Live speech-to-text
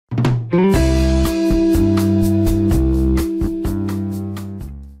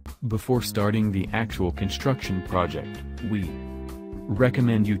Before starting the actual construction project, we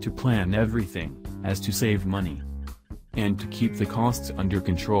recommend you to plan everything, as to save money and to keep the costs under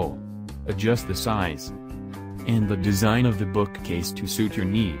control. Adjust the size and the design of the bookcase to suit your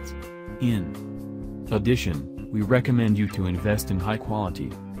needs. In addition, we recommend you to invest in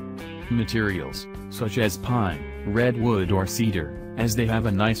high-quality materials, such as pine, redwood or cedar, as they have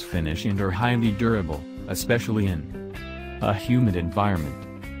a nice finish and are highly durable, especially in a humid environment.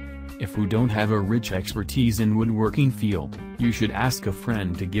 If you don't have a rich expertise in woodworking field, you should ask a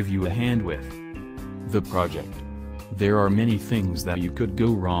friend to give you a hand with the project. There are many things that you could go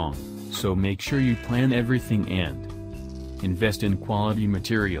wrong, so make sure you plan everything and invest in quality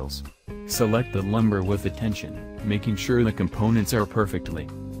materials. Select the lumber with attention, making sure the components are perfectly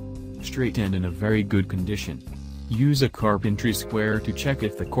straight and in a very good condition. Use a carpentry square to check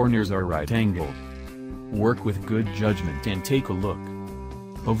if the corners are right angled. Work with good judgment and take a look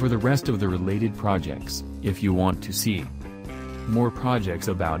over the rest of the related projects, if you want to see more projects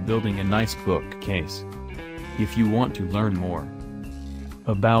about building a nice bookcase. If you want to learn more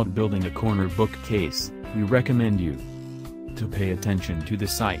about building a corner bookcase, we recommend you to pay attention to the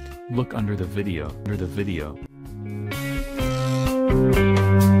site. Look under the video.